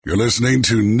You're listening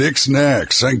to Nick's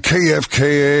Knacks on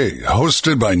KFKA,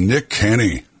 hosted by Nick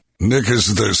Kenny. Nick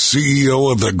is the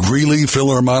CEO of the Greeley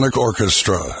Philharmonic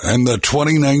Orchestra and the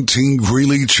 2019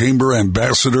 Greeley Chamber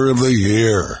Ambassador of the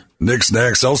Year. Nick's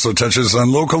Knacks also touches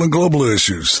on local and global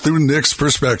issues through Nick's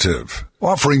perspective,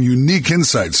 offering unique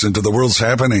insights into the world's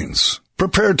happenings.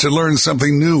 Prepare to learn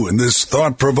something new in this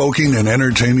thought-provoking and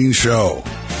entertaining show.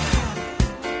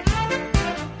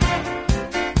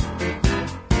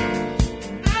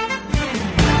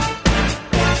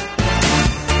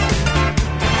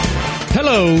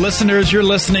 Hello, listeners. You're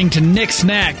listening to Nick's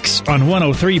Knacks on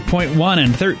 103.1 and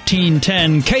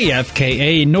 1310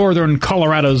 KFKA, Northern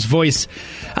Colorado's voice.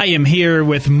 I am here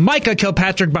with Micah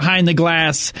Kilpatrick behind the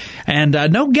glass, and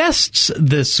no guests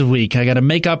this week. I got to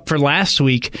make up for last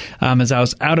week as I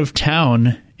was out of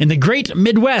town in the great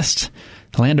Midwest,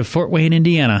 the land of Fort Wayne,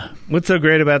 Indiana. What's so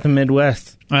great about the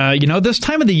Midwest? This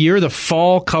time of the year, the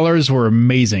fall colors were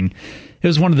amazing. It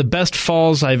was one of the best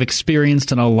falls I've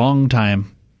experienced in a long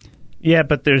time. Yeah,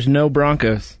 but there's no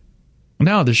Broncos.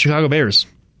 No, there's Chicago Bears.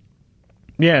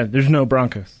 Yeah, there's no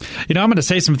Broncos. I'm going to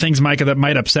say some things, Micah, that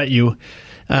might upset you.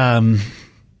 You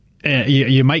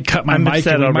might cut my mic,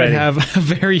 and we might have a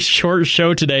very short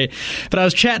show today. But I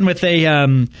was chatting with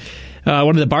one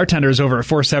of the bartenders over at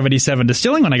 477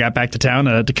 Distilling when I got back to town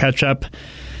to catch up.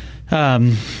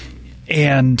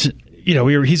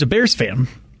 He's a Bears fan.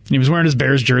 He was wearing his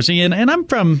Bears jersey, and I'm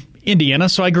from Indiana,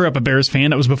 so I grew up a Bears fan.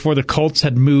 That was before the Colts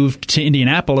had moved to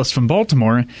Indianapolis from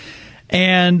Baltimore.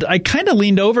 And I kind of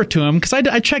leaned over to him because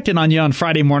I checked in on you on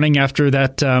Friday morning after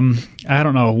that, I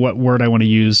don't know what word I want to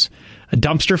use, a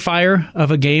dumpster fire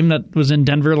of a game that was in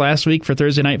Denver last week for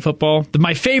Thursday Night Football.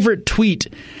 My favorite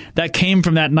tweet that came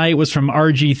from that night was from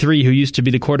RG3, who used to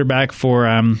be the quarterback for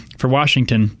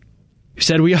Washington, who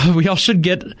said we all should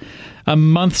get a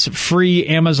month's free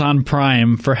Amazon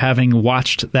Prime for having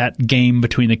watched that game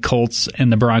between the Colts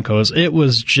and the Broncos. It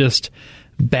was just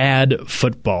bad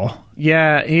football.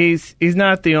 Yeah, he's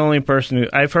not the only person who...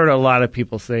 I've heard a lot of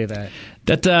people say that.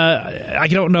 I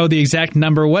don't know the exact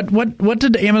number. What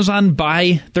did Amazon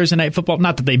buy Thursday Night Football?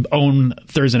 Not that they own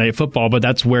Thursday Night Football, but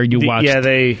that's where you watch. Yeah,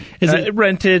 they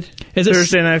rented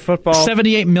Thursday Night Football.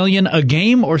 $78 million a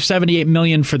game or $78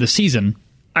 million for the season?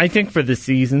 I think for the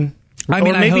season. I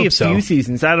mean, or maybe I hope a few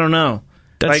seasons. I don't know.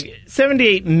 That's, like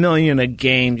 $78 million a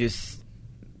game,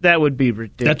 that would be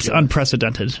ridiculous. That's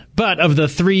unprecedented. But of the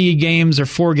 3 games or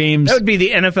 4 games, that would be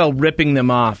the NFL ripping them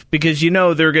off because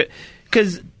they're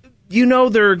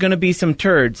going to be some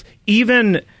turds.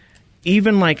 Even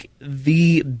like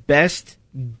the best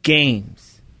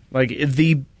games, like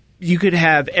you could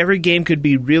have every game could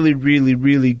be really, really,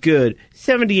 really good.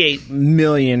 78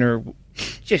 million or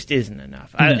just isn't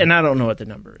enough. And I don't know what the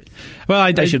number is. Well,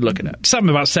 I should look it up. Something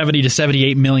about 70 to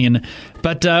 78 million.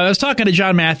 But I was talking to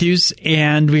John Matthews,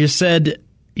 and we said,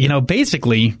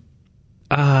 basically,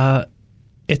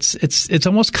 it's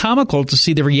almost comical to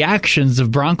see the reactions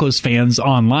of Broncos fans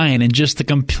online and just the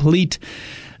complete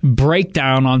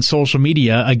breakdown on social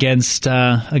media against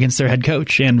their head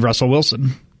coach and Russell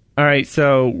Wilson. All right,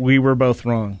 so we were both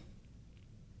wrong.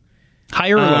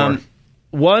 Higher or lower?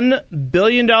 $1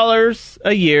 billion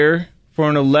a year for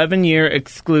an 11-year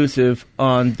exclusive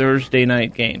on Thursday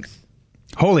night games.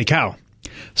 Holy cow.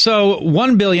 So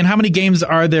 $1 billion, how many games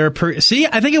are there per... See,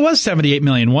 I think it was 78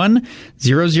 million.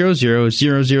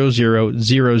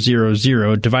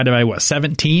 1,000,000,000 divided by what,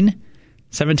 17?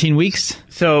 17 weeks?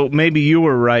 So maybe you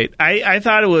were right. I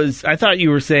thought you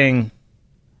were saying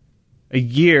a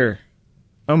year.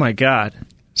 Oh my God.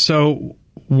 So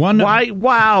one... Why?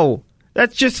 Wow.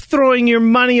 That's just throwing your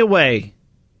money away.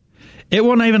 It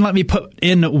won't even let me put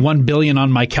in 1 billion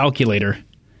on my calculator.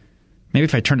 Maybe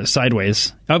if I turn it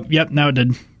sideways. Oh, yep, now it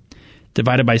did.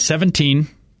 Divided by 17.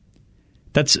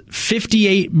 That's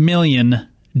 $58 million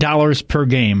per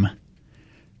game.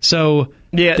 So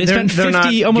yeah, they spent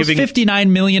almost $59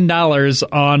 million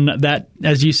on that,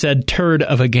 as you said, turd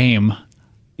of a game.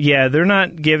 Yeah, they're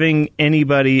not giving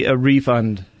anybody a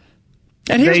refund.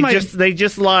 And they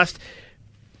just lost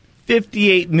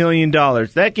 $58 million.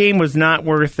 That game was not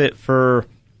worth it for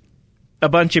a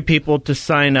bunch of people to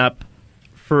sign up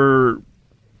for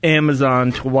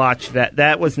Amazon to watch that.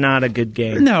 That was not a good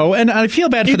game. No, and I feel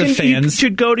bad for the fans. You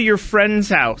should go to your friend's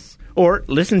house or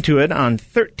listen to it on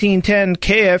 1310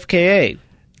 KFKA.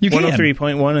 You can.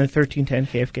 103.1 and 1310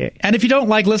 KFKA. And if you don't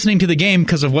like listening to the game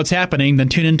because of what's happening, then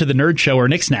tune into the Nerd Show or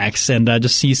Nick Snacks and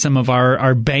just see some of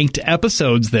our banked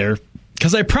episodes there.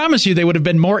 Because I promise you they would have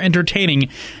been more entertaining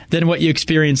than what you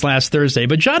experienced last Thursday.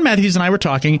 But John Matthews and I were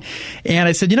talking, and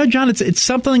I said, John, it's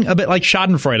something a bit like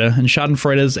schadenfreude. And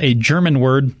schadenfreude is a German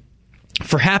word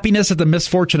for happiness at the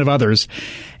misfortune of others.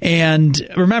 And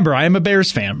remember, I am a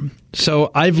Bears fan,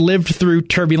 so I've lived through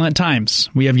turbulent times.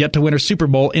 We have yet to win a Super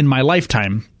Bowl in my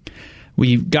lifetime.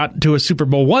 We got to a Super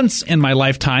Bowl once in my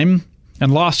lifetime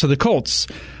and lost to the Colts.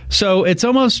 So it's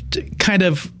almost kind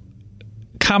of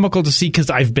comical to see because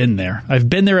I've been there. I've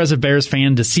been there as a Bears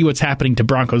fan to see what's happening to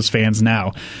Broncos fans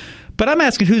now. But I'm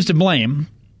asking, who's to blame?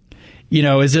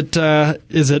 Is it the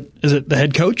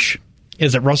head coach?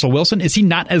 Is it Russell Wilson? Is he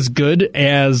not as good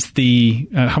as the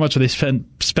how much are they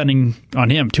spending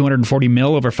on him? $240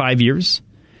 million over 5 years?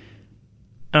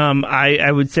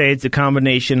 I would say it's a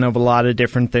combination of a lot of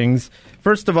different things.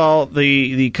 First of all,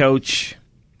 the coach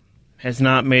has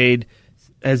made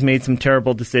some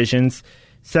terrible decisions.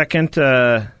 Second,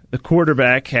 the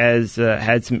quarterback has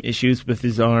had some issues with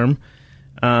his arm.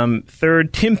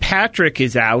 Third, Tim Patrick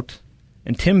is out,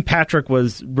 and Tim Patrick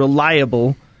was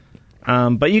reliable.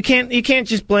 But you can't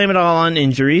just blame it all on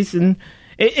injuries, and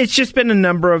it's just been a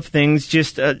number of things,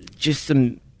 just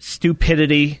some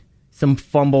stupidity, some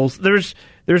fumbles. There's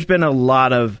been a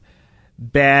lot of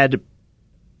bad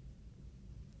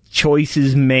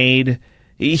choices made.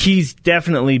 He's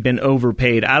definitely been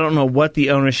overpaid. I don't know what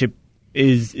the ownership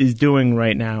is doing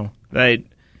right now.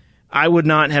 I would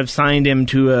not have signed him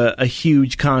to a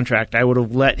huge contract. I would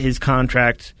have let his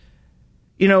contract.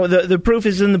 The proof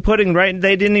is in the pudding, right?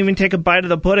 They didn't even take a bite of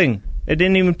the pudding. They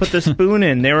didn't even put the spoon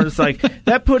in. They were just like,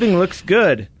 that pudding looks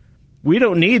good. We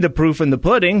don't need the proof in the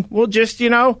pudding. We'll just,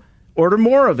 order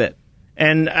more of it.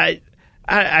 And I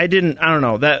don't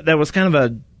know. That was kind of a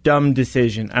dumb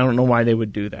decision. I don't know why they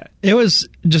would do that. It was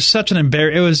just such an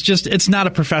embarrassment.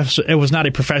 It was not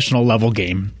a professional level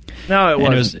game. No, it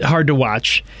wasn't. It was hard to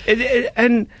watch.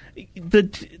 And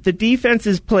the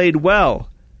defenses played well.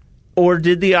 Or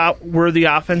were the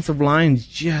offensive lines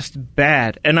just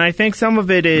bad? And I think some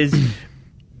of it is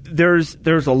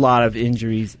there's a lot of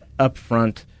injuries up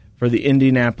front for the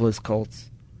Indianapolis Colts.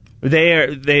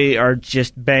 They are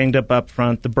just banged up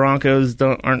front. The Broncos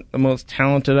aren't the most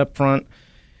talented up front,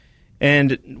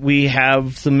 and we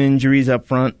have some injuries up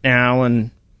front now.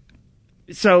 And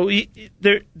so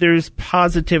there's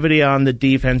positivity on the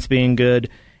defense being good,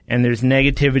 and there's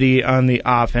negativity on the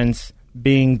offense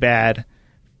being bad.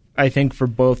 I think for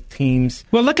both teams.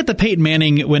 Well, look at the Peyton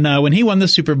Manning when he won the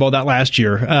Super Bowl that last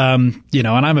year. And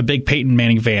I'm a big Peyton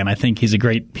Manning fan. I think he's a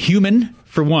great human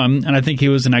for one, and I think he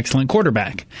was an excellent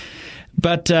quarterback.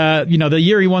 But the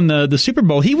year he won the Super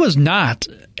Bowl, he was not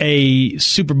a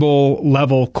Super Bowl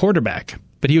level quarterback,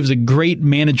 but he was a great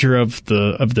manager of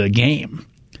the game.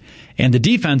 And the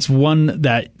defense won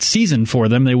that season for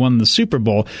them. They won the Super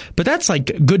Bowl. But that's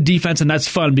like good defense, and that's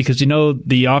fun because,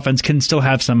 the offense can still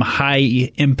have some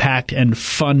high impact and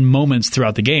fun moments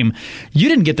throughout the game. You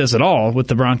didn't get this at all with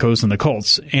the Broncos and the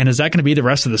Colts. And is that going to be the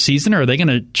rest of the season, or are they going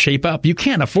to shape up? You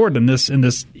can't afford in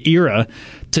this era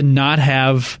to not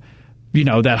have,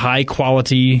 that high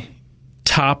quality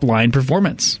top line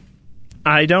performance.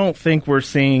 I don't think we're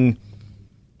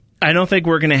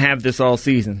going to have this all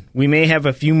season. We may have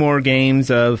a few more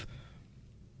games of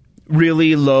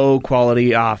really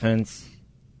low-quality offense.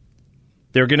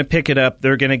 They're going to pick it up.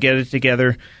 They're going to get it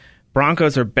together.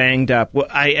 Broncos are banged up. Well,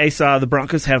 I saw the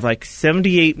Broncos have like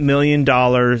 $78 million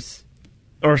or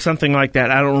something like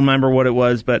that. I don't remember what it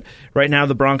was, but right now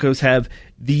the Broncos have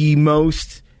the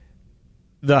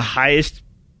highest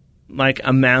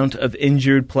amount of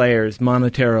injured players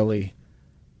monetarily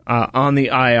on the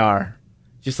IR.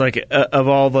 Just of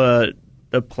all the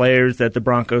players that the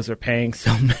Broncos are paying,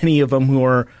 so many of them who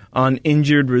are on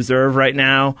injured reserve right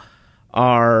now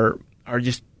are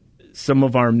just some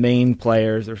of our main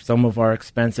players or some of our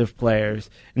expensive players.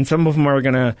 And some of them are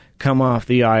going to come off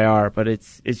the IR, but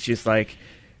it's just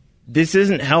this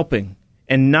isn't helping.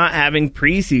 And not having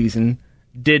preseason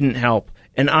didn't help.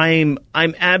 And I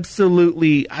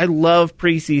love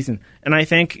preseason. And I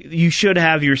think you should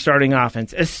have your starting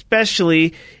offense,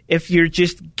 especially if you're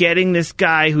just getting this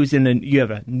guy you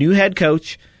have a new head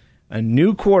coach, a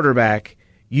new quarterback.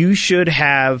 You should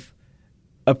have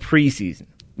a preseason.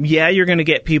 Yeah, you're going to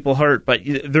get people hurt, but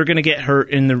they're going to get hurt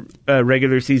in the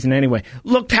regular season anyway.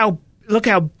 Look how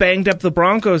banged up the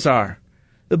Broncos are.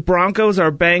 The Broncos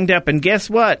are banged up, and guess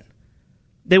what?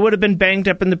 They would have been banged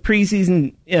up in the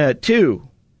preseason too.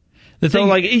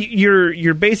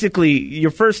 You're basically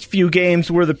your first few games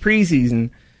were the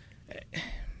preseason.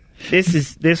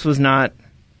 This was not.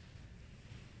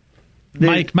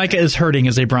 Micah is hurting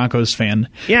as a Broncos fan.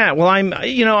 Yeah, well,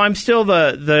 I'm still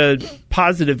the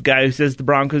positive guy who says the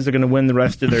Broncos are going to win the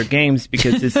rest of their games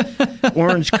because this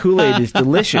orange Kool-Aid is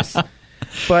delicious.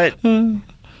 But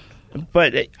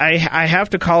I have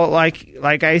to call it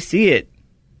like I see it.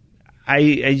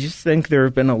 I just think there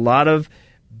have been a lot of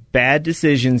bad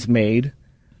decisions made.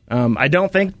 I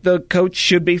don't think the coach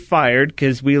should be fired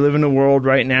because we live in a world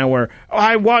right now where,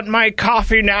 I want my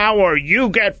coffee now or you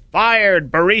get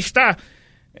fired, barista.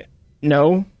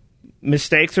 No,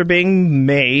 mistakes are being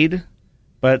made,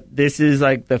 but this is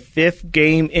like the 5th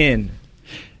game in.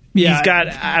 Yeah, He's got,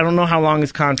 I don't know how long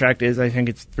his contract is. I think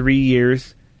it's 3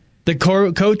 years. The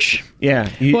coach? Yeah.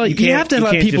 You have to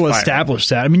let people establish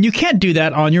that. I mean, you can't do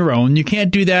that on your own. You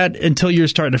can't do that until you're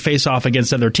starting to face off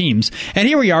against other teams. And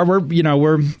here we are.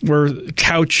 We're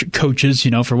couch coaches,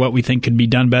 for what we think could be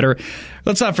done better.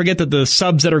 Let's not forget that the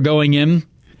subs that are going in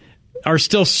are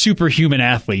still superhuman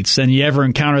athletes, and you ever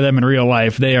encounter them in real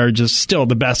life, they are just still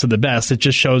the best of the best. It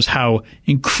just shows how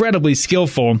incredibly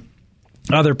skillful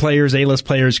other players, A-list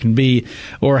players can be,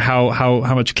 or how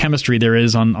much chemistry there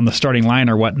is on the starting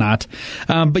line or whatnot.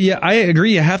 But yeah, I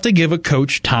agree. You have to give a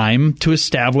coach time to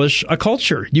establish a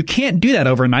culture. You can't do that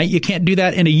overnight. You can't do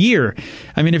that in a year.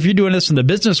 I mean, if you're doing this in the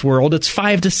business world, it's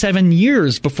 5 to 7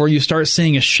 years before you start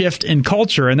seeing a shift in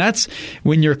culture, and that's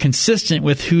when you're consistent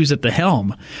with who's at the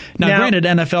helm. Now granted,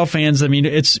 NFL fans, I mean,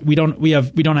 we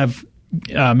don't have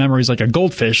memories like a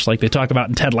goldfish, like they talk about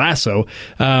in Ted Lasso.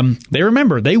 They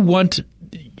remember, they want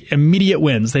immediate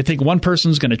wins. They think one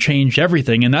person's going to change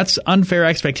everything, and that's unfair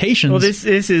expectations. Well, this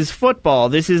is football.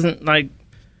 This isn't like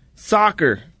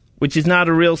soccer, which is not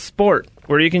a real sport,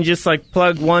 where you can just like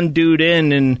plug one dude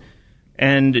in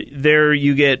and there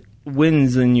you get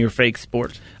wins in your fake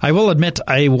sport. I will admit,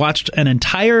 I watched an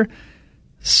entire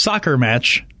soccer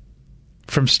match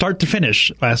from start to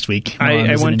finish last week.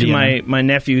 I went to my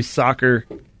nephew's soccer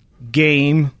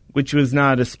game, which was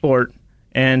not a sport.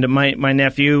 And my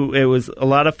nephew, it was a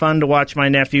lot of fun to watch my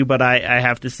nephew, but I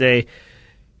have to say,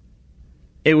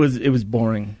 it was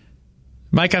boring.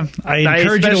 Micah, I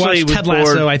encourage you to watch Ted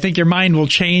Lasso. I think your mind will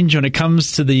change when it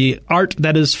comes to the art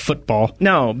that is football.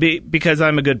 No, because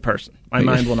I'm a good person. My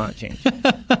mind will not change.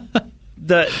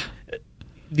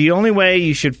 The only way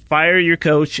you should fire your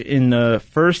coach in the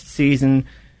first season,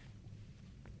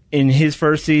 in his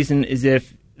first season, is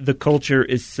if the culture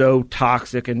is so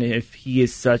toxic and if he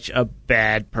is such a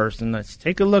bad person. Let's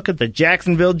take a look at the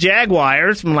Jacksonville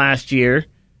Jaguars from last year.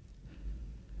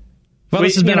 Well,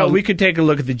 we could take a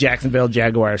look at the Jacksonville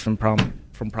Jaguars from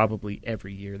probably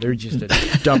every year. They're just a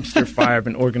dumpster fire of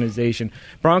an organization.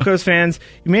 Broncos fans,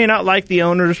 you may not like the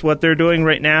owners, what they're doing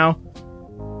right now,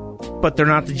 but they're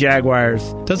not the Jaguars.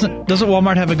 Doesn't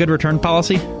Walmart have a good return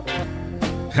policy?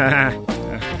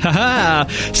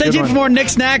 Stay tuned for more Nick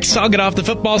Snacks. I'll get off the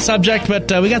football subject,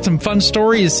 but we got some fun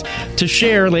stories to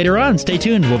share later on. Stay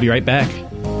tuned. We'll be right back.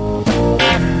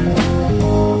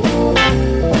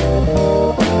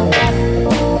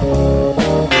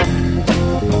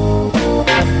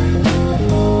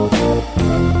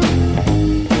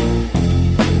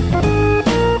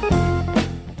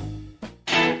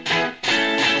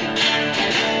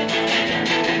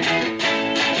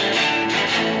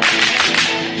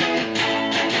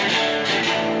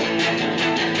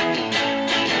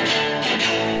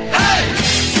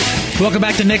 Welcome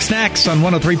back to Nick Snacks on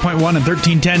 103.1 and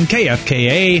 1310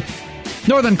 KFKA.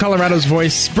 Northern Colorado's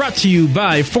voice, brought to you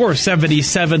by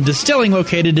 477 Distilling,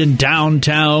 located in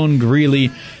downtown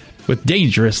Greeley, with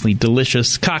dangerously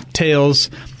delicious cocktails.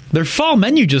 Their fall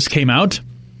menu just came out.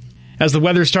 As the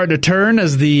weather's starting to turn,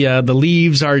 as the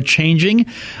leaves are changing,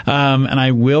 and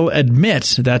I will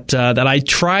admit that I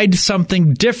tried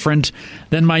something different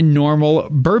than my normal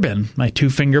bourbon, my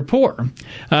two-finger pour.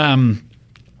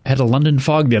 I had a London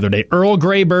Fog the other day. Earl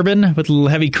Grey bourbon with a little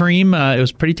heavy cream. It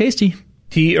was pretty tasty.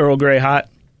 Tea Earl Grey hot?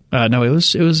 No, it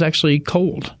was actually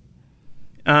cold.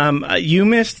 You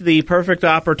missed the perfect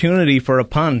opportunity for a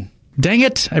pun. Dang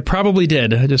it! I probably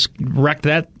did. I just wrecked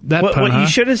that pun. What you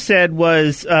should have said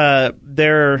was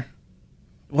their.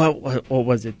 What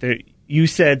was it? You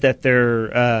said that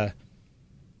their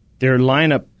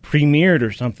lineup premiered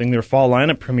or something. Their fall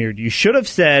lineup premiered. You should have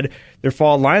said their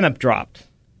fall lineup dropped.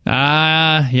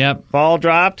 Yep. Fall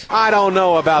dropped? I don't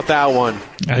know about that one.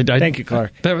 Thank you,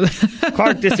 Clark.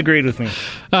 Clark disagreed with me.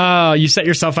 You set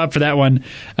yourself up for that one.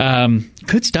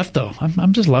 Good stuff, though.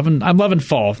 I'm loving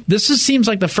fall. This seems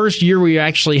like the first year we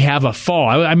actually have a fall.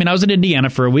 I was in Indiana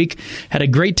for a week, had a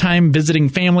great time visiting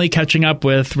family, catching up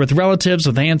with relatives,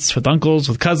 with aunts, with uncles,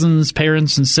 with cousins,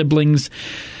 parents, and siblings.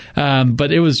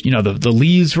 But it was, the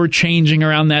leaves were changing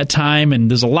around that time,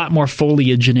 and there's a lot more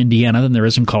foliage in Indiana than there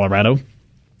is in Colorado.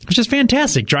 It's just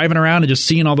fantastic driving around and just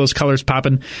seeing all those colors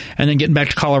popping and then getting back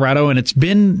to Colorado. And it's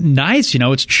been nice.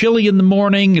 It's chilly in the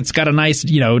morning. It's got a nice,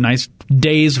 nice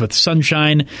days with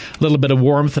sunshine, a little bit of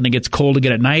warmth, and it gets cold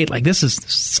again at night. Like this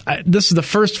is the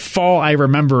first fall I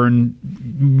remember in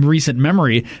recent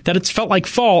memory that it's felt like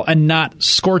fall and not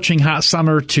scorching hot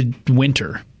summer to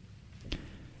winter.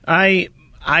 I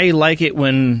like it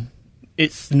when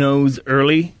it snows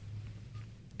early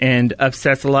and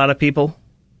upsets a lot of people.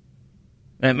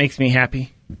 That makes me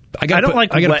happy. I don't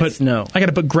like wet snow. I got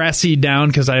to put grass seed down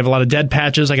because I have a lot of dead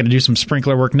patches. I got to do some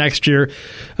sprinkler work next year.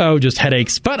 Oh, just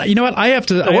headaches. But you know what? I have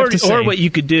to say. Or what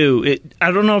you could do. I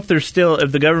don't know if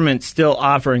the government's still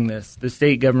offering this. The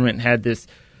state government had this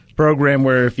program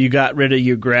where if you got rid of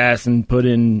your grass and put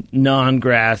in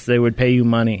non-grass, they would pay you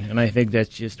money. And I think that's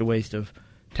just a waste of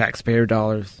taxpayer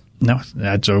dollars. No,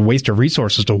 that's a waste of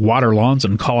resources to water lawns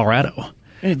in Colorado.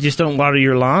 Just don't water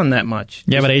your lawn that much.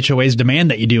 Yeah, but HOAs demand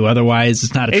that you do. Otherwise,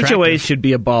 it's not attractive. HOAs should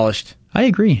be abolished. I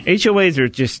agree. HOAs are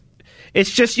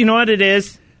it's just, you know what it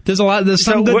is? There's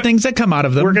some good things that come out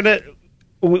of them.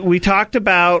 We talked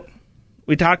about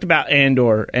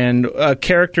Andor and a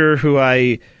character who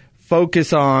I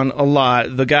focus on a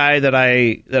lot, the guy that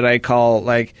I call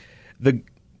like the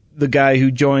guy who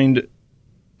joined,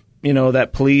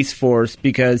 that police force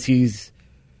because he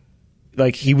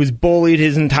was bullied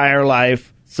his entire life,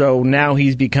 so now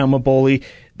he's become a bully.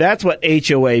 That's what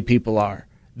HOA people are.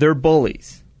 They're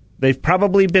bullies. They've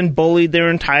probably been bullied their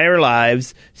entire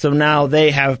lives, so now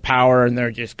they have power and they're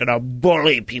just going to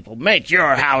bully people. Make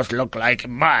your house look like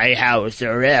my house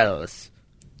or else.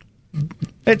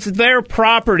 It's their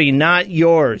property, not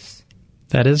yours.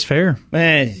 That is fair.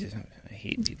 I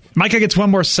hate people. Micah gets one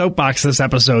more soapbox this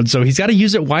episode, so he's got to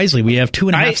use it wisely. We have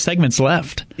 2.5 segments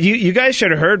left. You guys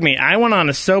should have heard me. I went on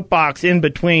a soapbox in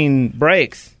between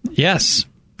breaks. Yes,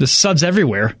 the suds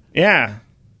everywhere. Yeah,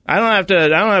 I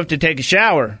don't have to take a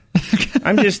shower.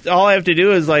 All I have to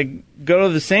do is go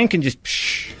to the sink and just.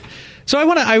 Psh. So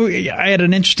I had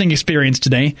an interesting experience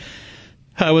today.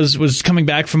 I was coming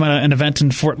back from an event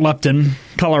in Fort Lupton,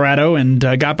 Colorado, and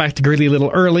got back to Greeley a little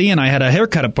early, and I had a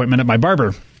haircut appointment at my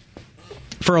barber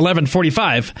for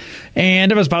 11:45,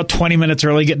 and it was about 20 minutes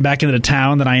early getting back into the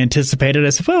town than I anticipated. I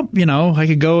said, well, I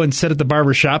could go and sit at the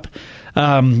barber shop,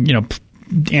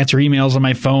 answer emails on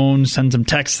my phone, send some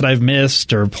texts that I've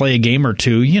missed, or play a game or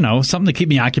two, something to keep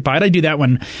me occupied. I do that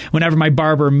whenever my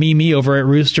barber, Mimi, over at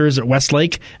Roosters at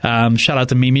Westlake. Shout out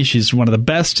to Mimi. She's one of the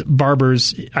best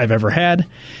barbers I've ever had.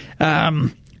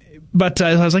 But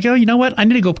I was like, oh, you know what? I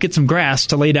need to go get some grass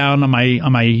to lay down on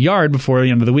my yard before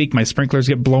the end of the week. My sprinklers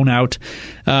get blown out.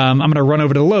 I'm going to run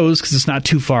over to Lowe's because it's not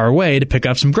too far away to pick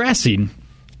up some grass seed.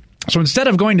 So instead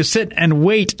of going to sit and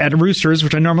wait at Roosters,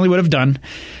 which I normally would have done,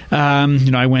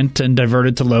 I went and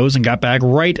diverted to Lowe's and got back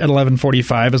right at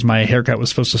 11:45 as my haircut was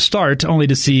supposed to start, only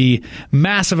to see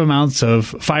massive amounts of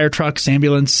fire trucks,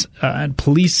 ambulance, and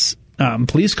police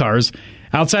cars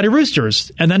outside of Roosters,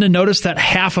 and then to notice that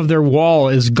half of their wall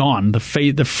is gone, the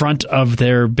front of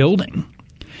their building.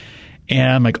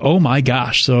 And I'm like, oh my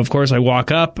gosh. So, of course, I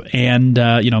walk up and,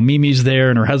 Mimi's there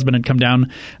and her husband had come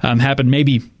down. Happened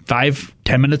maybe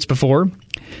 5-10 minutes before.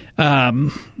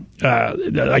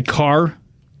 A car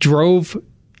drove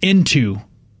into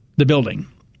the building.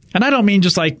 And I don't mean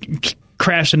just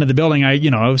crash into the building.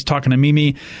 I was talking to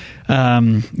Mimi,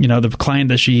 the client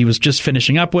that she was just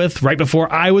finishing up with right before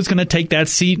I was going to take that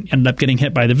seat, ended up getting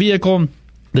hit by the vehicle.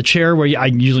 The chair where I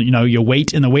usually, you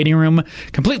wait in the waiting room,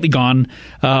 completely gone,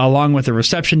 along with the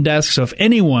reception desk. So if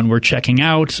anyone were checking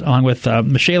out, along with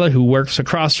Michaela, who works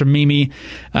across from Mimi,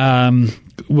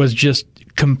 was just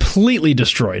completely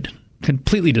destroyed.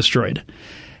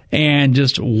 And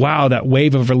just, wow, that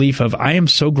wave of relief of, I am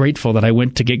so grateful that I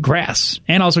went to get grass.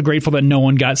 And also grateful that no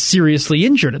one got seriously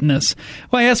injured in this.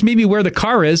 Well, I asked Mimi where the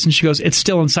car is, and she goes, it's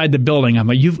still inside the building. I'm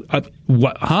like,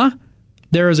 what, huh?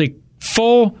 There is a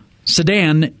full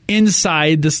sedan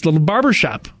inside this little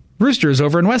barbershop, Roosters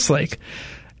over in Westlake.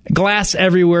 Glass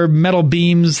everywhere, metal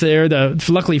beams there.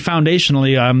 Luckily,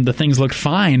 foundationally, the things looked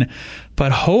fine.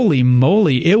 But holy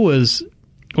moly, it was,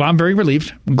 well, I'm very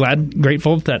relieved. I'm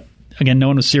grateful that, again, no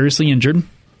one was seriously injured,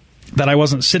 that I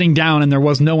wasn't sitting down and there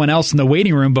was no one else in the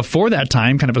waiting room before that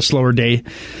time, kind of a slower day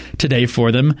today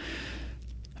for them.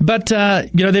 But, they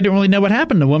didn't really know what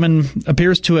happened. The woman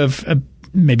appears to have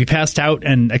maybe passed out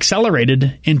and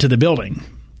accelerated into the building.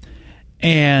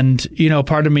 And,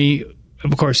 part of me,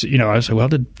 of course, I was like, well,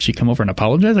 did she come over and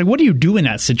apologize? Like, what do you do in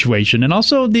that situation? And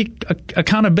also the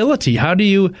accountability. How do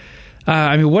you,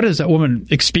 what is that woman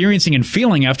experiencing and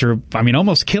feeling after,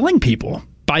 almost killing people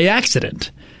by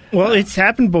accident? Well, it's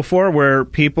happened before where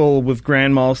people with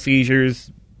grand mal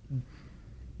seizures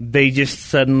they just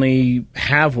suddenly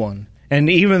have one. And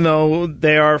even though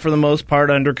they are, for the most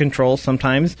part, under control,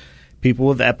 sometimes people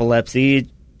with epilepsy,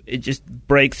 it just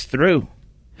breaks through.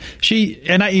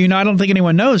 I don't think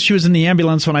anyone knows, she was in the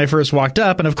ambulance when I first walked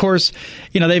up. And of course,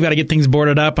 they've got to get things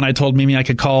boarded up. And I told Mimi I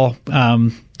could call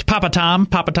Papa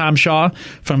Tom Shaw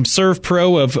from Serve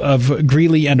Pro of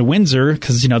Greeley and Windsor,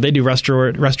 because, they do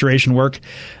restoration work.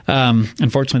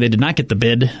 Unfortunately, they did not get the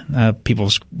bid.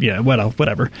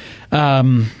 Whatever.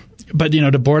 But,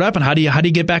 to board up, and how do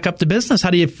you get back up to business?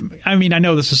 I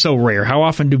know this is so rare. How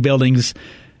often do buildings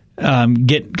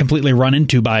get completely run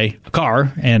into by a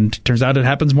car? And turns out it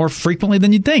happens more frequently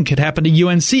than you'd think. It happened to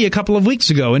UNC a couple of weeks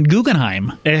ago in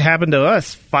Guggenheim. It happened to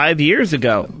us 5 years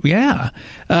ago. Yeah.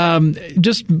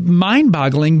 Just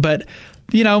mind-boggling. But,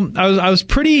 I was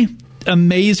pretty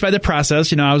amazed by the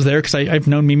process. I was there because I've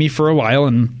known Mimi for a while,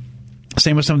 and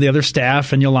same with some of the other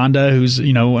staff, and Yolanda, who's,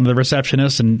 one of the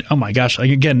receptionists. And, oh, my gosh,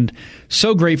 again,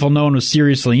 so grateful no one was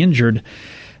seriously injured.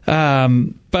 For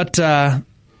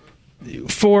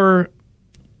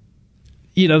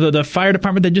the fire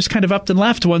department, they just kind of upped and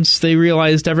left once they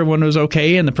realized everyone was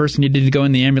okay and the person needed to go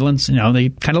in the ambulance. They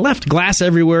kind of left. Glass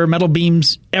everywhere, metal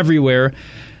beams everywhere.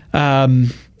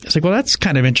 It's like, well, that's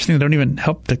kind of interesting. They don't even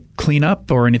help to clean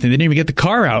up or anything. They didn't even get the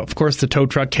car out. Of course, the tow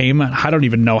truck came. I don't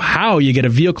even know how you get a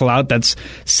vehicle out that's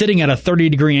sitting at a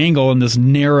 30-degree angle in this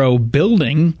narrow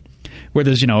building where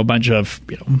there's, a bunch of,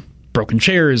 broken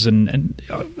chairs. And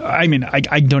I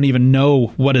don't even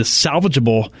know what is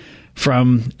salvageable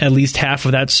from at least half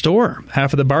of that store,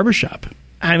 half of the barbershop.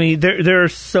 There are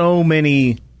so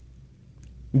many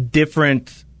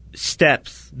different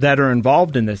steps that are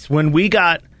involved in this. When we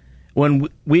got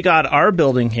our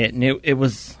building hit, and it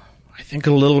was, I think,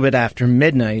 a little bit after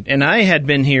midnight, and I had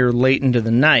been here late into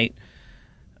the night,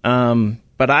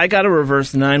 but I got a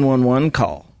reverse 911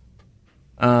 call.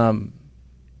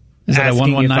 Is that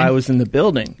asking a 119? If I was in the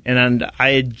building, and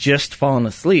I had just fallen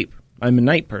asleep. I'm a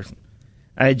night person.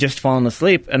 I had just fallen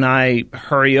asleep, and I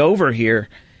hurry over here,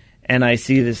 and I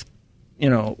see this,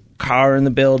 car in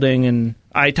the building, and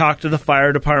I talk to the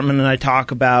fire department, and I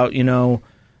talk about, the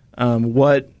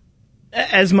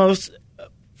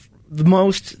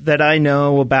most that I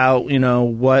know about,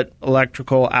 what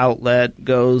electrical outlet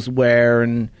goes where,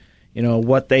 and,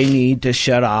 what they need to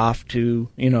shut off to,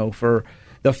 for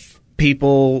the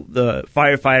people, the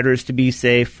firefighters to be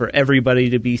safe, for everybody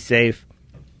to be safe.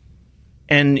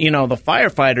 And, the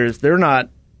firefighters, they're not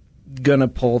going to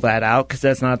pull that out because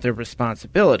that's not their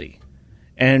responsibility.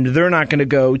 And they're not going to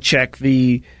go check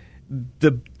the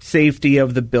safety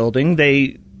of the building.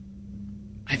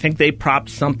 I think they propped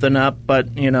something up,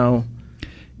 but, they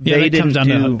it comes down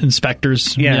to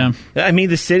inspectors. Yeah.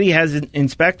 The city has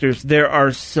inspectors. There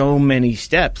are so many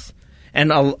steps.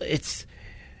 And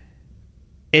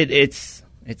it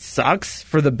sucks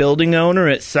for the building owner.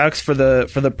 It sucks for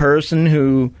the person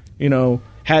who,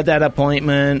 had that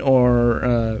appointment,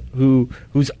 or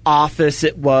whose office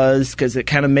it was, because it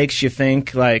kind of makes you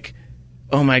think like,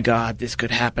 oh my God, this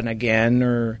could happen again,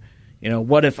 or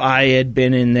what if I had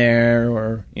been in there,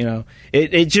 or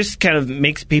it just kind of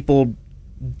makes people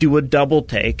do a double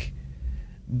take.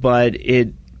 But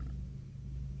it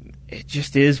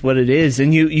just is what it is,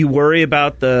 and you worry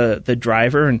about the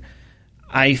driver. And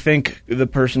I think the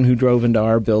person who drove into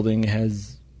our building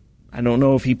I don't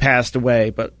know if he passed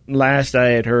away, but last I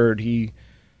had heard, he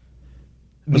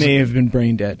may have been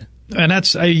brain dead. And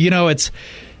that's, it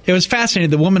was fascinating.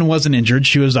 The woman wasn't injured.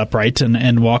 She was upright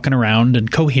and walking around and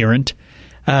coherent.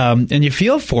 And you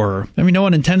feel for her. No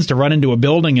one intends to run into a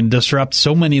building and disrupt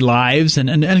so many lives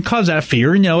and cause that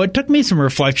fear. It took me some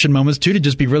reflection moments, too, to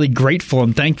just be really grateful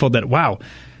and thankful that, wow,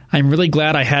 I'm really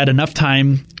glad I had enough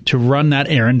time to run that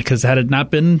errand, because had it not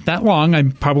been that long, I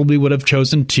probably would have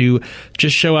chosen to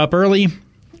just show up early,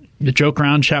 joke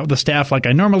around, chat with the staff like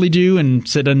I normally do, and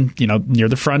sit in, near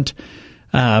the front,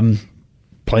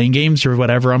 playing games or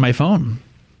whatever on my phone.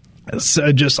 It's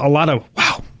just a lot of,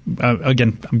 wow.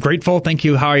 Again, I'm grateful. Thank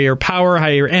you, higher power,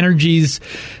 higher energies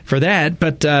for that.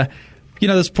 But,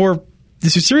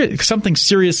 something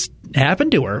serious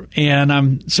happened to her, and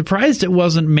I'm surprised it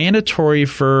wasn't mandatory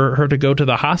for her to go to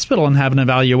the hospital and have an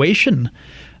evaluation.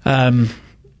 And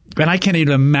I can't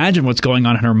even imagine what's going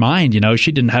on in her mind.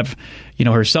 She didn't have,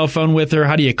 her cell phone with her.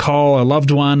 How do you call a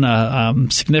loved one, a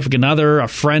significant other, a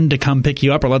friend to come pick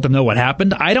you up or let them know what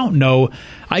happened? I don't know.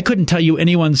 I couldn't tell you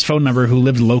anyone's phone number who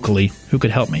lived locally who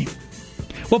could help me.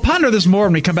 We'll ponder this more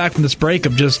when we come back from this break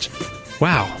of just,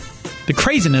 wow, the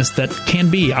craziness that can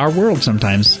be our world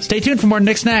sometimes. Stay tuned for more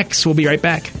Nick Snacks. We'll be right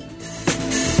back.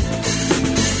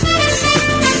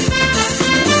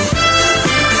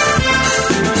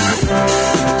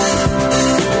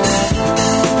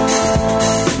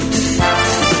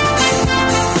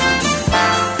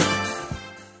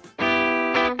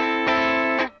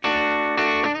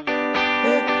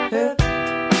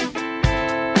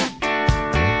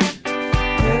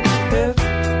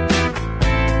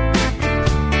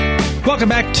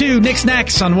 Welcome back to Nick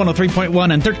Snacks on 103.1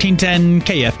 and 1310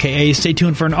 KFKA. Stay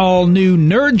tuned for an all-new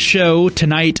nerd show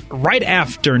tonight, right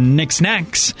after Nick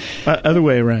Snacks. Other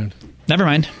way around. Never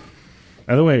mind.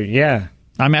 Other way, yeah.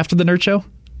 I'm after the nerd show?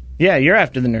 Yeah, you're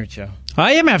after the nerd show.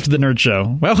 I am after the nerd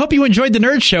show. Well, hope you enjoyed the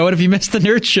nerd show, and if you missed the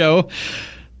nerd show,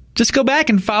 just go back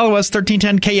and follow us,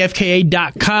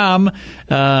 1310kfka.com.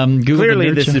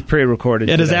 Clearly, this is pre-recorded.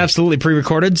 It is absolutely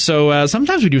pre-recorded, so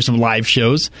sometimes we do some live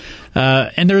shows,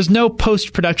 and there's no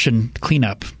post-production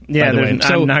cleanup. Yeah, by the way.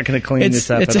 So I'm not going to clean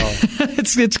this up at all.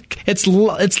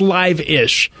 It's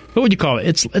live-ish. What would you call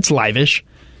it? It's live-ish.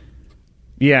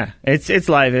 Yeah, it's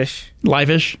live-ish.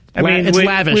 Live-ish. I mean, it's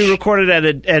lavish. We recorded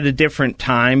at a different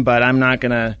time, but I'm not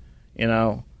going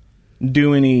to,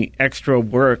 do any extra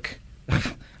work.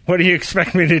 What do you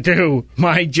expect me to do?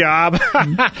 My job?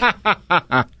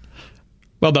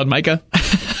 Well done, Micah.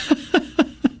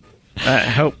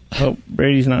 Hope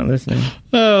Brady's not listening.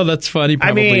 Oh, that's funny.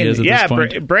 Probably is at this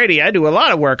point. Brady, I do a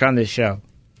lot of work on this show.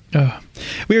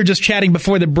 We were just chatting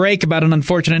before the break about an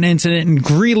unfortunate incident in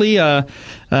Greeley. A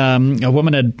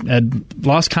woman had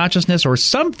lost consciousness or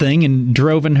something and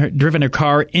driven her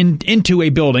car into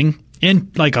a building,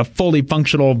 in like a fully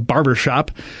functional barber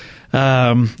shop.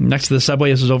 Next to the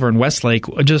subway. This is over in Westlake.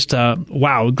 Just,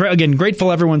 wow. Again,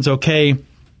 grateful everyone's okay.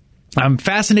 I'm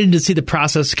fascinated to see the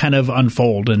process kind of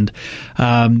unfold and,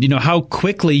 how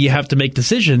quickly you have to make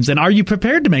decisions. And are you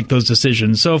prepared to make those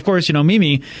decisions? So, of course,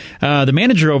 Mimi, the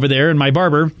manager over there and my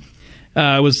barber,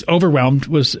 was overwhelmed,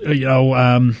 was,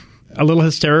 a little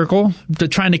hysterical,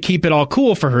 trying to keep it all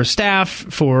cool for her staff,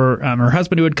 for her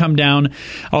husband who had come down,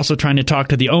 also trying to talk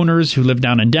to the owners who live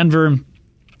down in Denver.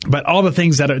 But all the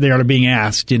things that are being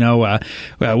asked,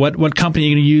 what company are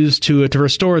you going to use to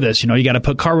restore this? You got to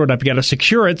put cardboard up, you got to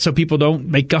secure it so people don't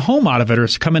make a home out of it or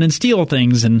come in and steal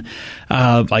things, and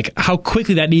like how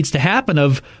quickly that needs to happen.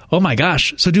 Of oh my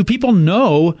gosh, so do people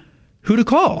know who to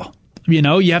call?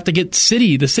 You have to get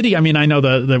the city. I mean, I know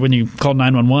that when you call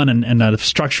 911 and the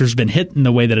structure's been hit in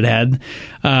the way that it had,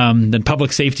 then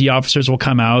public safety officers will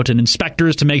come out and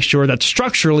inspectors to make sure that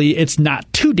structurally it's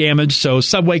not too damaged. So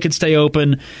Subway could stay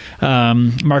open,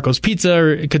 Marco's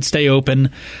Pizza could stay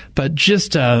open, but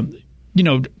just for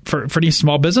any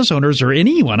small business owners or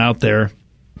anyone out there,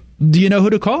 do you know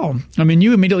who to call? I mean,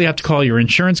 you immediately have to call your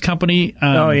insurance company.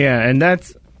 And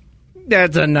that's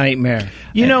a nightmare.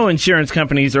 Insurance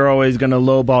companies are always going to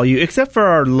lowball you, except for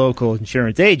our local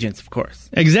insurance agents, of course.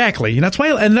 Exactly. And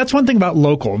that's one thing about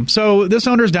local. So this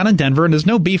owner's down in Denver, and there's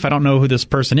no beef. I don't know who this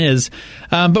person is,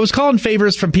 but was calling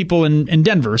favors from people in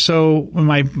Denver. So when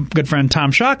my good friend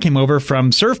Tom Shaw came over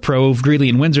from Surf Pro of Greeley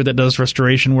and Windsor that does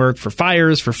restoration work for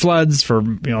fires, for floods, for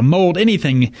mold,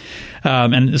 anything,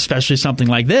 and especially something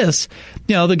like this,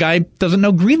 the guy doesn't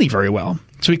know Greeley very well.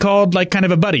 So he called like kind of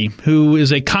a buddy who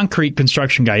is a concrete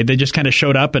construction guy. They just kind of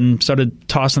showed up and started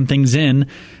tossing things in.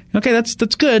 Okay, that's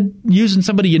good, using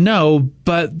somebody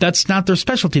but that's not their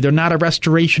specialty. They're not a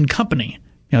restoration company.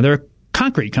 They're a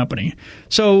concrete company.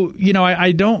 So,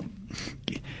 I don't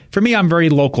 – for me, I'm very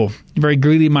local, very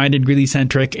Greeley-minded,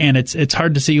 Greeley-centric, and it's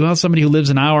hard to see, somebody who lives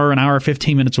an hour,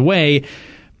 15 minutes away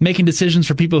making decisions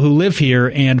for people who live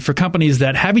here and for companies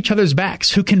that have each other's backs,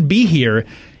 who can be here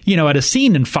 – at a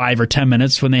scene in 5 or 10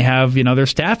 minutes when they have, their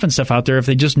staff and stuff out there, if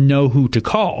they just know who to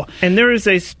call. And there is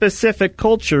a specific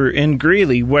culture in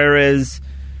Greeley, whereas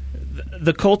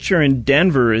the culture in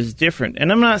Denver is different.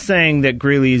 And I'm not saying that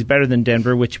Greeley is better than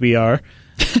Denver, which we are.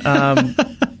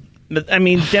 But, I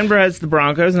mean, Denver has the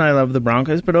Broncos, and I love the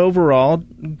Broncos, but overall,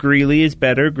 Greeley is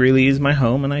better. Greeley is my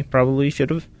home, and I probably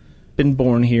should have been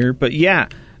born here. But, yeah,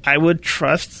 I would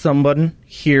trust someone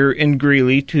here in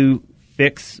Greeley to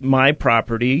fix my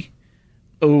property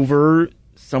over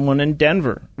someone in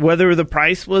Denver. Whether the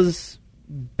price was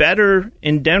better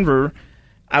in Denver,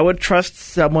 I would trust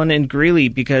someone in Greeley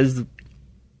because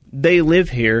they live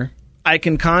here. I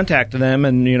can contact them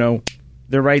and,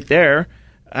 they're right there.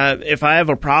 If I have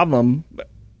a problem,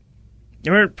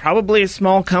 they're probably a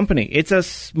small company. It's a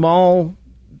small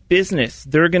business.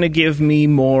 They're going to give me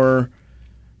more,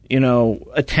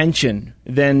 attention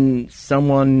than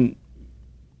someone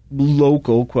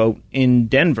local, quote, in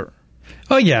Denver.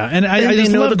 Oh yeah, and I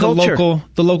just love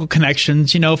the local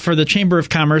connections. For the Chamber of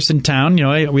Commerce in town,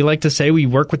 we like to say we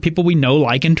work with people we know,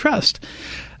 like, and trust.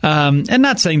 And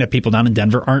not saying that people down in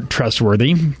Denver aren't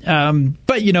trustworthy, but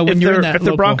when you're in that, if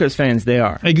they're Broncos fans, they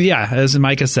are. Yeah, as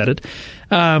Micah said it.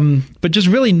 But just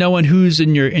really knowing who's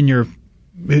in your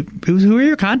who are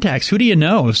your contacts? Who do you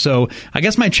know? So I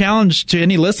guess my challenge to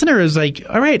any listener is like,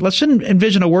 all right, let's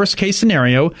envision a worst case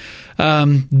scenario.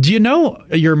 Do you know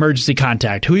your emergency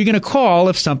contact? Who are you going to call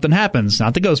if something happens?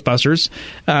 Not the Ghostbusters.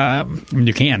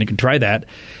 You can try that.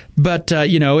 But,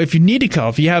 if you need to call,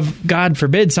 if you have, God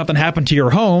forbid, something happened to your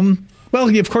home, well,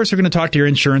 of course, you're going to talk to your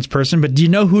insurance person, but do you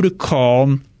know who to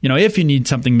call, if you need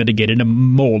something mitigated, a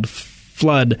mold,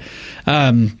 flood?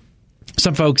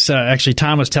 Some folks, actually,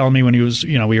 Tom was telling me when he was,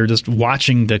 we were just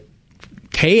watching the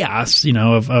chaos,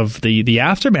 of the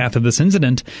aftermath of this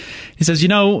incident. He says,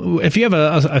 if you have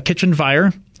a kitchen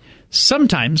fire,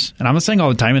 sometimes, and I'm not saying all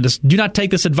the time, and just do not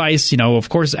take this advice, of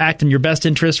course, act in your best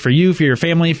interest for you, for your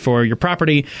family, for your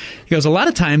property. He goes, a lot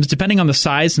of times, depending on the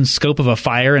size and scope of a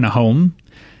fire in a home,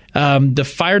 the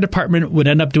fire department would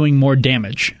end up doing more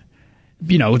damage.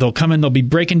 They'll come in, they'll be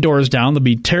breaking doors down, they'll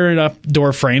be tearing up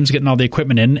door frames, getting all the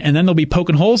equipment in, and then they'll be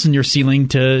poking holes in your ceiling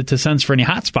to sense for any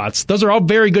hot spots. Those are all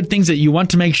very good things that you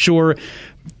want to make sure,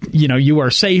 you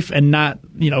are safe and not,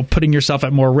 putting yourself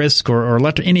at more risk or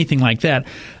anything like that.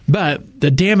 But the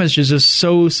damage is just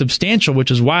so substantial, which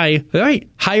is why,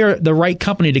 hire the right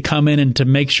company to come in and to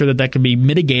make sure that can be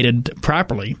mitigated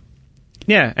properly.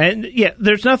 Yeah, and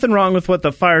there's nothing wrong with what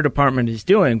the fire department is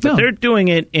doing, but they're doing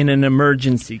it in an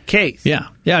emergency case. Yeah.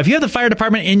 If you have the fire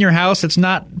department in your house, it's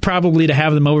not probably to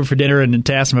have them over for dinner and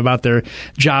to ask them about their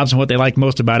jobs and what they like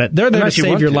most about it. They're there to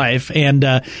save your life, and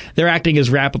they're acting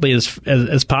as rapidly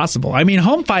as possible. I mean,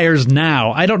 home fires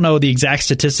now, I don't know the exact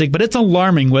statistic, but it's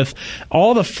alarming with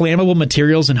all the flammable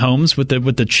materials in homes, with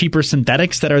the cheaper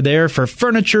synthetics that are there for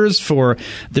furnitures, for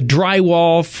the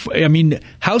drywall.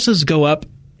 Houses go up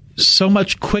so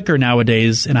much quicker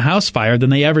nowadays in a house fire than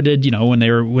they ever did,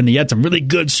 when you had some really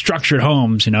good structured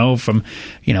homes, from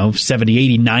 70,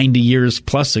 80, 90 years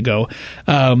plus ago.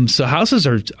 So houses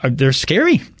they're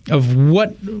scary of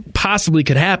what possibly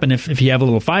could happen if you have a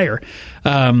little fire.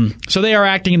 So they are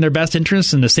acting in their best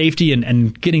interest in the safety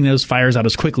and getting those fires out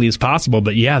as quickly as possible.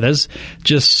 But there's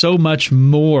just so much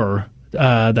more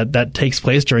that takes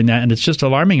place during that, and it's just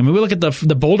alarming. We look at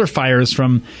the Boulder fires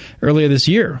from earlier this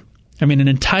year. An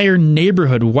entire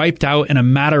neighborhood wiped out in a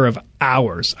matter of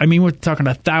hours. We're talking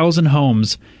 1,000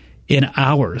 homes in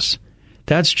hours.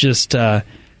 That's just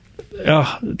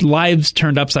lives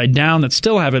turned upside down that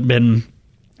still haven't been,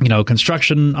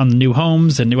 construction on the new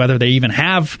homes and whether they even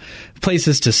have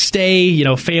places to stay,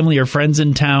 family or friends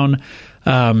in town.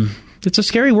 It's a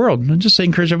scary world. I just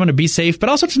encourage everyone to be safe, but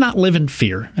also to not live in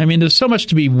fear. There's so much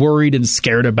to be worried and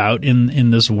scared about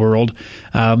in this world.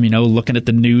 Looking at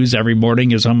the news every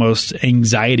morning is almost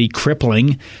anxiety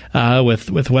crippling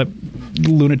with what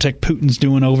lunatic Putin's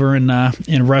doing over in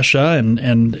Russia,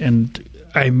 and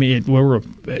we're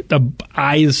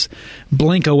eyes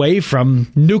blink away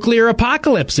from nuclear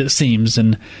apocalypse, it seems,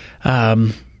 and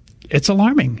it's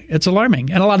alarming. It's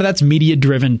alarming, and a lot of that's media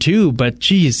driven too. But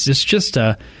geez, it's just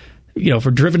if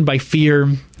we're driven by fear,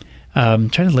 trying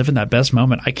to live in that best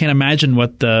moment. I can't imagine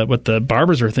what the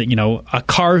barbers are thinking. A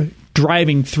car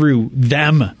driving through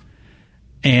them,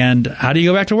 and how do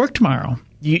you go back to work tomorrow?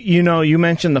 You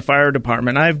mentioned the fire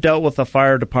department. I've dealt with the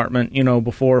fire department,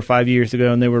 before 5 years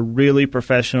ago, and they were really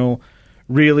professional,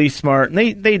 really smart.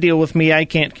 And they deal with me. I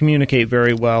can't communicate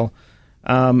very well,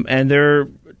 and they're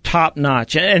top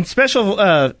notch. And special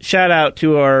shout out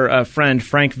to our friend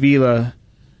Frank Villa.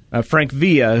 Frank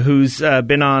Villa, who's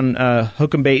been on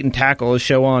Hook 'em Bait and Tackle, a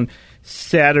show on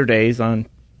Saturdays on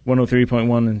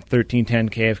 103.1 and 1310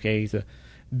 KFK. He's a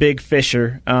big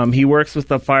fisher. He works with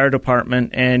the fire department,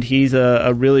 and he's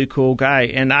a really cool guy.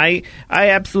 And I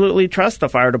absolutely trust the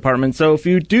fire department. So if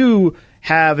you do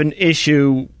have an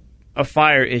issue, a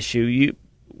fire issue,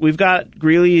 we've got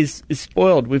Greeley is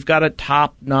spoiled. We've got a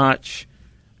top-notch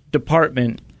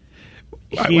department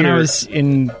when I was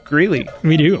in Greeley.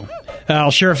 We do.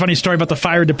 I'll share a funny story about the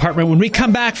fire department when we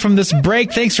come back from this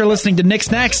break. Thanks for listening to Nick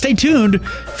Snacks. Stay tuned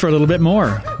for a little bit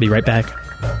more. Be right back.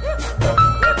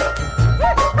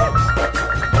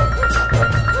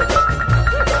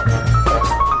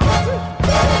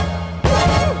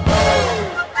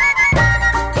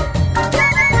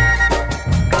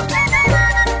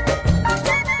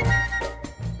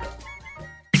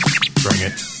 Bring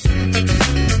it.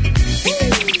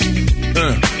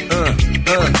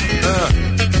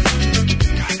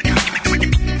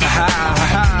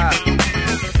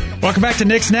 Welcome back to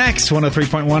Nick Snacks,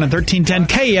 103.1 and 1310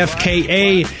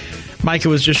 KFKA. Micah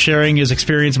was just sharing his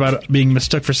experience about being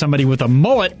mistook for somebody with a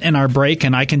mullet in our break,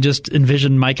 and I can just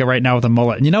envision Micah right now with a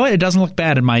mullet. And you know what? It doesn't look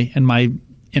bad in my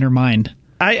inner mind.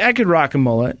 I could rock a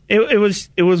mullet. It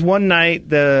was one night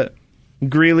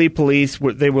Greeley police,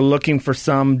 they were looking for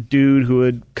some dude who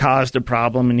had caused a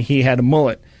problem, and he had a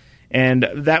mullet. And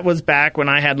that was back when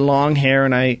I had long hair,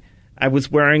 and I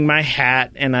was wearing my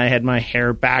hat, and I had my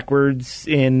hair backwards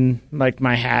in, like,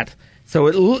 my hat.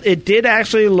 So it did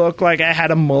actually look like I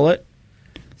had a mullet.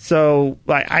 So,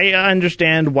 like, I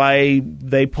understand why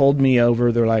they pulled me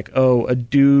over. They're like, oh, a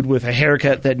dude with a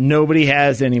haircut that nobody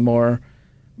has anymore.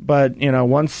 But, you know,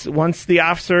 once the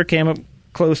officer came up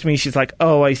close to me, she's like,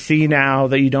 oh, I see now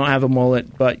that you don't have a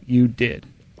mullet, but you did.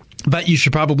 But you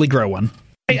should probably grow one.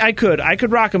 I could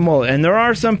rock a mullet, and there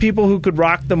are some people who could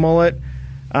rock the mullet.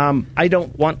 I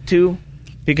don't want to,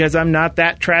 because I'm not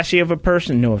that trashy of a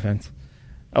person. No offense.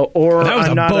 Or that was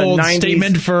I'm a bold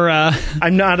statement for.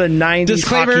 I'm not a '90s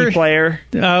disclaimer, hockey player.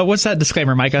 What's that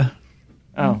disclaimer, Micah?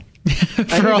 Oh,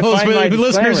 for all those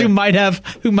listeners who might have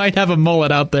a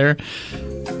mullet out there.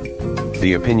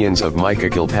 The opinions of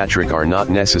Micah Kilpatrick are not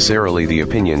necessarily the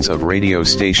opinions of radio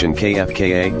station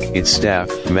KFKA, its staff,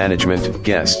 management,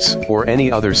 guests, or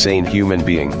any other sane human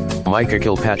being. Micah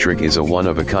Kilpatrick is a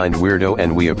one-of-a-kind weirdo,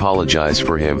 and we apologize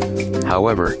for him.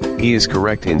 However, he is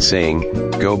correct in saying,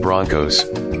 "Go Broncos."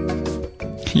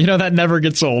 You know, that never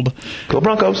gets old. Go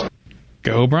Broncos.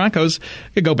 Go Broncos.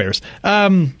 Go Bears.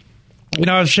 You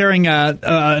know, I was sharing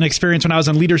an experience when I was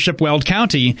in Leadership Weld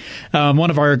County. One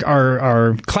of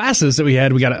our classes that we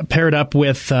got paired up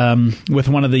with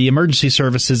one of the emergency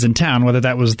services in town, whether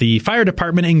that was the fire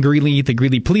department in Greeley, the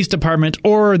Greeley Police Department,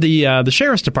 or the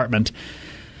sheriff's department.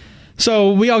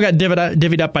 So we all got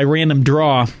divvied up by random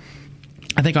draw,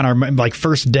 I think on our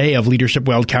first day of Leadership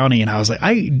Weld County, and I was like,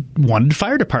 I wanted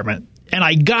fire department. And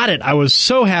I got it. I was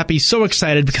so happy, so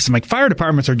excited, because I'm like, fire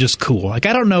departments are just cool. Like,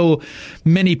 I don't know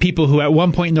many people who at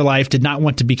one point in their life did not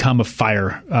want to become a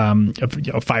firefighter.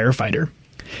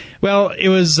 Well, it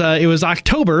was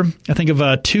October, I think,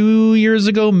 of 2 years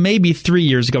ago, maybe 3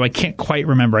 years ago. I can't quite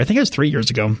remember. I think it was 3 years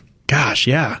ago. Gosh,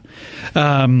 yeah.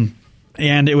 And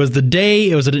it was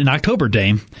an October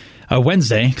day.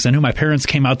 Wednesday, because I knew my parents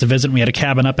came out to visit, and we had a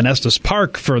cabin up in Estes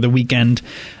Park for the weekend,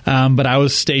 but I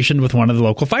was stationed with one of the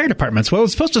local fire departments. Well, it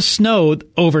was supposed to snow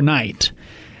overnight,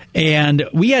 and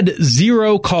we had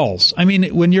 0 calls. I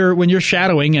mean, when you're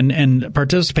shadowing and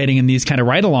participating in these kind of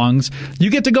ride-alongs, you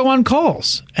get to go on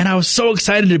calls, and I was so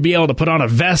excited to be able to put on a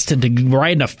vest and to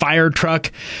ride in a fire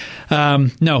truck.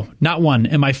 No, not one.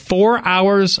 In my 4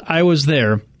 hours I was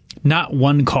there, not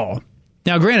one call.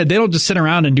 Now, granted, they don't just sit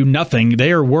around and do nothing.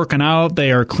 They are working out.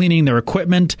 They are cleaning their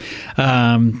equipment.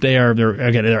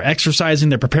 They're exercising.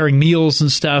 They're preparing meals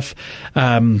and stuff.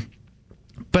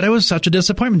 But it was such a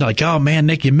disappointment. Like, oh man,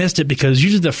 Nick, you missed it, because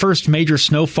usually the first major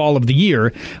snowfall of the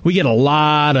year, we get a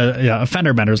lot of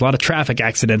fender benders, a lot of traffic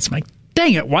accidents. I'm like,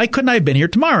 dang it, why couldn't I have been here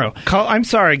tomorrow? I'm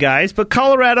sorry, guys, but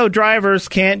Colorado drivers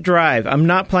can't drive. I'm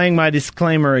not playing my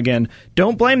disclaimer again.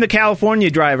 Don't blame the California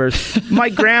drivers. My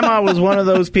grandma was one of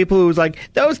those people who was like,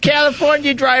 those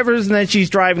California drivers, and then she's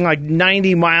driving like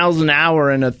 90 miles an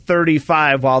hour in a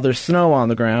 35 while there's snow on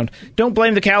the ground. Don't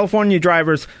blame the California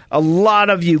drivers. A lot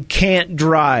of you can't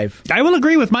drive. I will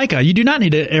agree with Micah. You do not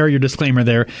need to air your disclaimer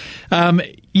there.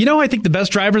 You know who I think the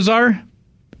best drivers are?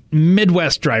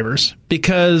 Midwest drivers,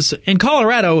 because in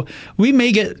Colorado, we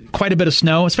may get quite a bit of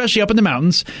snow, especially up in the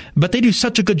mountains, but they do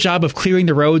such a good job of clearing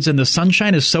the roads, and the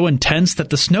sunshine is so intense that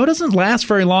the snow doesn't last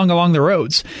very long along the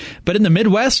roads. But in the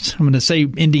Midwest, I'm going to say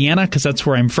Indiana, because that's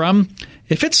where I'm from,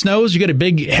 if it snows, you get a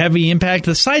big, heavy impact.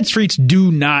 The side streets do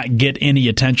not get any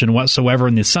attention whatsoever,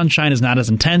 and the sunshine is not as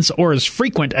intense or as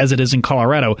frequent as it is in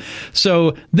Colorado.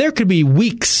 So there could be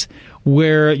weeks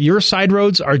where your side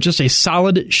roads are just a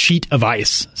solid sheet of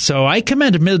ice. So I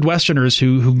commend Midwesterners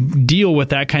who deal with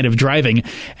that kind of driving,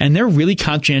 and they're really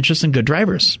conscientious and good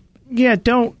drivers. Yeah,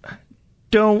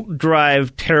 don't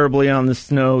drive terribly on the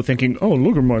snow thinking, oh,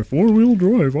 look at my four-wheel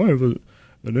drive. I have an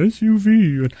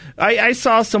SUV. I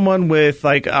saw someone with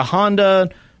like a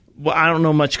Honda. Well, I don't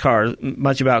know much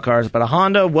about cars, but a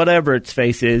Honda, whatever its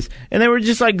face is, and they were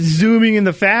just like zooming in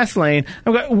the fast lane.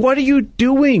 I'm like, what are you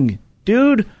doing,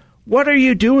 dude? What are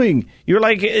you doing? You're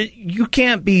like, you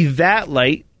can't be that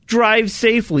late. Drive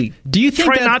safely. Do you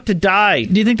think Try not to die.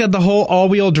 Do you think that the whole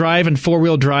all-wheel drive and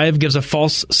four-wheel drive gives a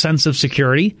false sense of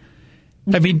security?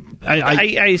 I mean,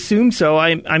 I assume so.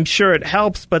 I'm sure it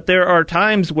helps, but there are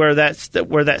times where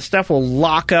that stuff will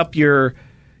lock up your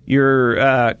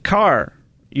car,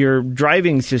 your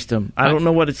driving system. I don't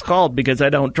know what it's called because I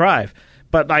don't drive,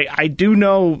 but I do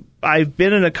know I've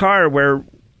been in a car where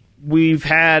we've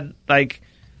had like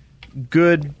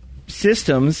good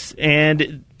systems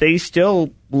and they still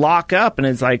lock up, and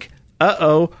it's like,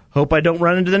 hope I don't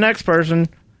run into the next person.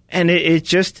 And it's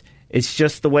just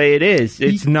the way it is.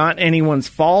 It's not anyone's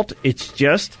fault. It's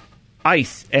just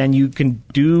ice, and you can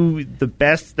do the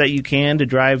best that you can to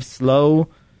drive slow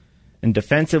and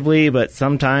defensively, but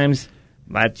sometimes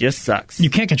that just sucks. You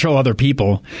can't control other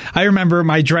people. I remember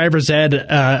my driver's ed,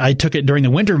 I took it during the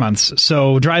winter months.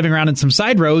 So driving around in some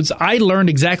side roads, I learned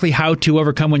exactly how to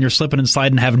overcome when you're slipping and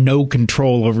sliding and have no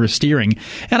control over steering.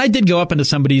 And I did go up into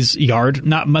somebody's yard,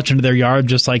 not much into their yard,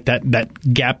 just like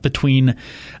that gap between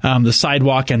the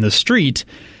sidewalk and the street.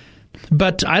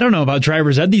 But I don't know about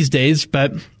driver's ed these days,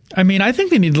 but I mean, I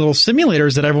think they need little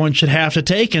simulators that everyone should have to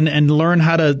take and learn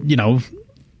how to,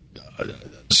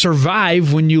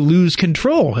 survive when you lose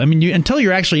control. I mean, until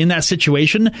you're actually in that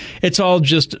situation, it's all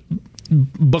just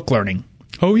book learning.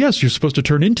 Oh, yes, you're supposed to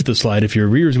turn into the slide if your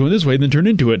rear is going this way, then turn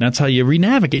into it, and that's how you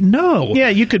re-navigate. No. Yeah,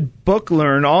 you could book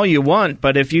learn all you want,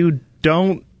 but if you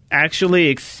don't actually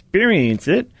experience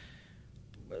it,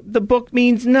 the book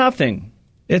means nothing.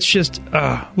 It's just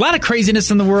a lot of craziness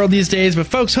in the world these days. But,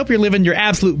 folks, hope you're living your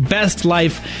absolute best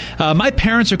life. My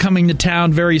parents are coming to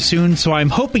town very soon, so I'm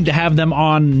hoping to have them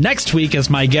on next week as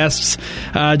my guests.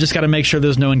 Just got to make sure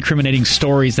there's no incriminating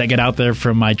stories that get out there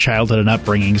from my childhood and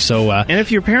upbringing. So, and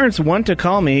if your parents want to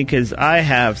call me, because I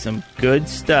have some good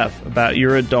stuff about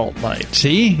your adult life.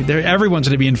 See? Everyone's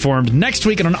going to be informed next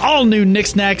week on an all-new Nick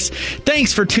Snacks.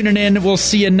 Thanks for tuning in. We'll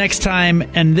see you next time.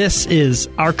 And this is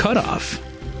our cutoff.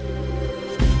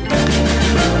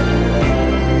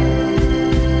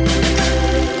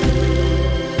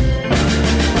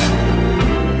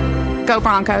 Go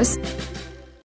Broncos.